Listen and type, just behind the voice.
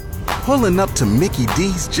Pulling up to Mickey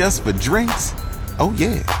D's just for drinks? Oh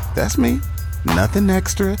yeah, that's me. Nothing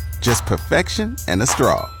extra, just perfection and a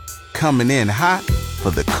straw. Coming in hot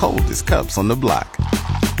for the coldest cups on the block.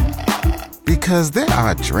 Because there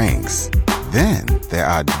are drinks. Then there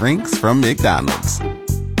are drinks from McDonald's.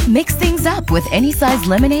 Mix things up with any size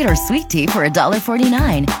lemonade or sweet tea for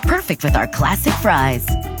 $1.49. Perfect with our classic fries.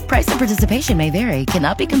 Price and participation may vary.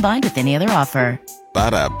 Cannot be combined with any other offer.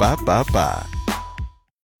 Ba-da-ba-ba-ba.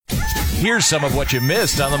 Here's some of what you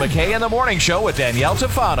missed on the McKay in the Morning Show with Danielle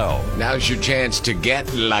Tafano. Now's your chance to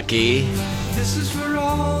get lucky. This is for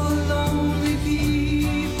all the lonely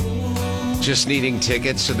people. Just needing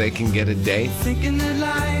tickets so they can get a date. Thinking that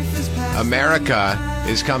life is past. America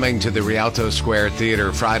is coming to the Rialto Square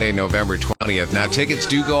Theater Friday, November 20th. Now, tickets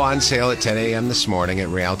do go on sale at 10 a.m. this morning at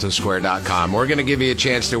rialtosquare.com. We're going to give you a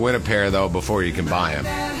chance to win a pair, though, before you can buy them.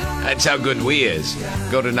 That's how good we is.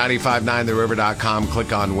 Go to 959theriver.com,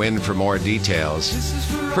 click on Win for more details.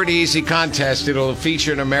 Pretty easy contest. It'll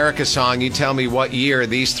feature an America song. You tell me what year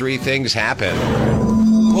these three things happened.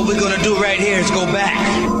 What we're gonna do right here is go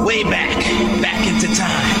back, way back into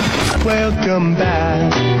time. Welcome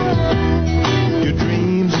back. Your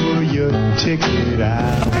dreams were your ticket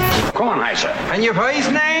out. Kornheiser. And your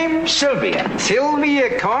first name? Sylvia.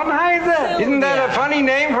 Sylvia Kornheiser? Isn't that a funny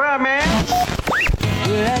name for a man?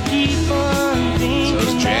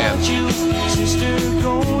 So's Jan.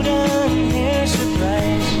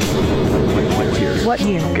 What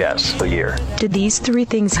year? Guess the year. Did these three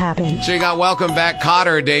things happen? So you got Welcome Back.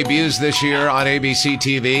 Cotter debuts this year on ABC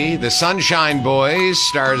TV. The Sunshine Boys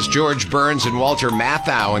stars George Burns and Walter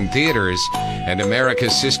Matthau in theaters. And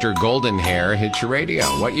America's Sister Golden Hair hits your radio.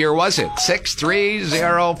 What year was it?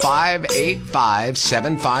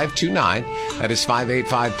 630-585-7529. That is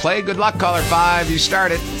 585-PLAY. Good luck, caller 5. You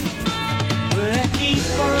start it.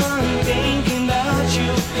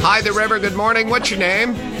 Hi, The River. Good morning. What's your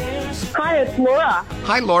name? Hi, it's Laura.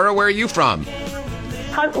 Hi, Laura. Where are you from?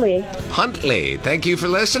 Huntley. Huntley. Thank you for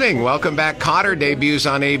listening. Welcome back. Cotter debuts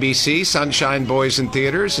on ABC. Sunshine Boys in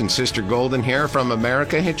theaters and Sister Golden Hair from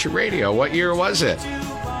America hit your radio. What year was it?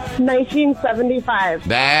 1975.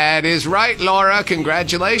 That is right, Laura.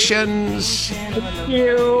 Congratulations. Thank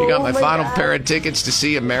you. You got my final God. pair of tickets to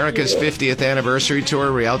see America's 50th anniversary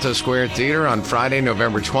tour, Rialto Square Theater, on Friday,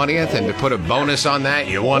 November 20th. And to put a bonus on that,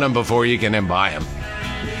 you won them before you can buy them.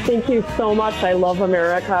 Thank you so much. I love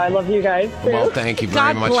America. I love you guys, too. Well, thank you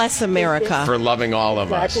very much. God bless America. For loving all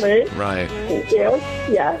of Exactly. us. Right. Thank you.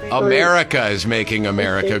 Yeah. America is making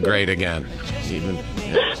America great again. Even.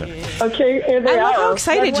 Yeah, so. Okay, and they I love are. how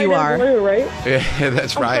excited Red, you white, are. and blue, right? Yeah,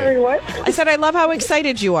 that's right. I'm sorry, what? I said I love how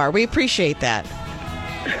excited you are. We appreciate that.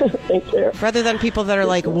 Thank you. Rather than people that are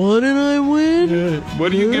like, what did I win?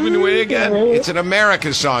 What are you giving away again? It's an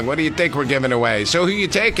America song. What do you think we're giving away? So who you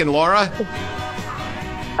taking, Laura?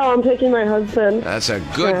 Oh, I'm taking my husband. That's a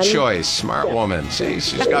good choice. Smart woman. See,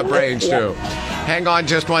 she's got brains, too. Hang on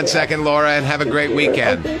just 1 second, Laura, and have a great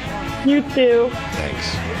weekend. You too.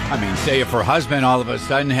 Thanks. I mean, say if her husband all of a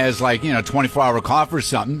sudden has 24-hour cough or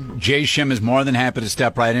something, Jay Shim is more than happy to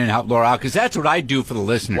step right in and help Laura out, because that's what I do for the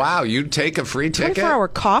listeners. Wow, you'd take a free ticket? 24-hour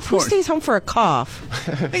cough? Who stays home for a cough?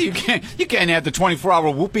 Hey, you can't have the 24-hour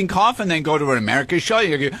whooping cough and then go to an America show.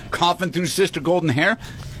 You're coughing through Sister Golden Hair.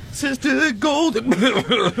 Sister Golden.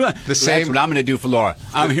 That's what I'm going to do for Laura.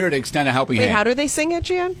 I'm here to extend a helping hand. Wait, how do they sing it,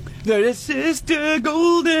 Jan? There's Sister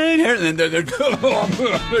Golden Hair. And then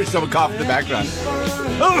there's someone coughing in the background.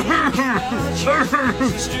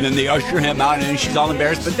 And then they usher him out, and she's all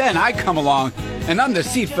embarrassed. But then I come along, and I'm the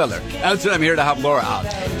seat filler. That's what I'm here to help Laura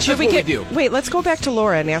out. Should we do? Wait, let's go back to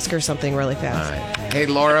Laura and ask her something really fast. All right. Hey,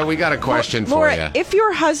 Laura, we got a question Laura, for you. if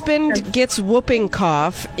your husband gets whooping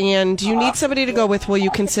cough and you need somebody to go with, will you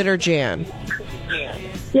consider Jan?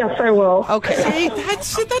 Yes, I will. Okay. See,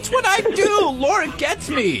 that's what I do. Laura gets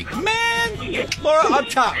me. Man, Laura up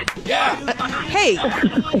top. Yeah. Hey,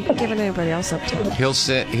 I'm giving anybody else up top. He'll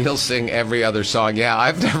sing every other song. Yeah,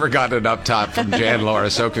 I've never gotten an up top from Jan, Laura,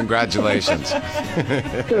 so congratulations.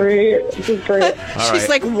 Great. This is great. She's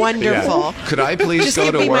like, wonderful. Yeah. Could I please Just go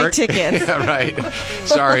give to me work? my ticket. Yeah, right.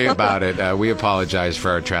 Sorry about it. We apologize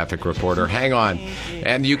for our traffic reporter. Hang on.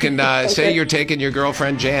 And you can say you're taking your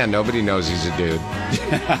girlfriend, Jan. Nobody knows he's a dude.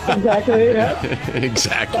 Exactly, yeah.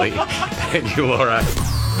 Exactly. Thank you, Laura.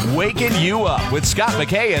 Waking you up with Scott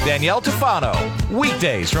McKay and Danielle Tafano.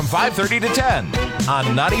 Weekdays from 5:30 to 10 on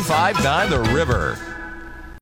 95.9 The River.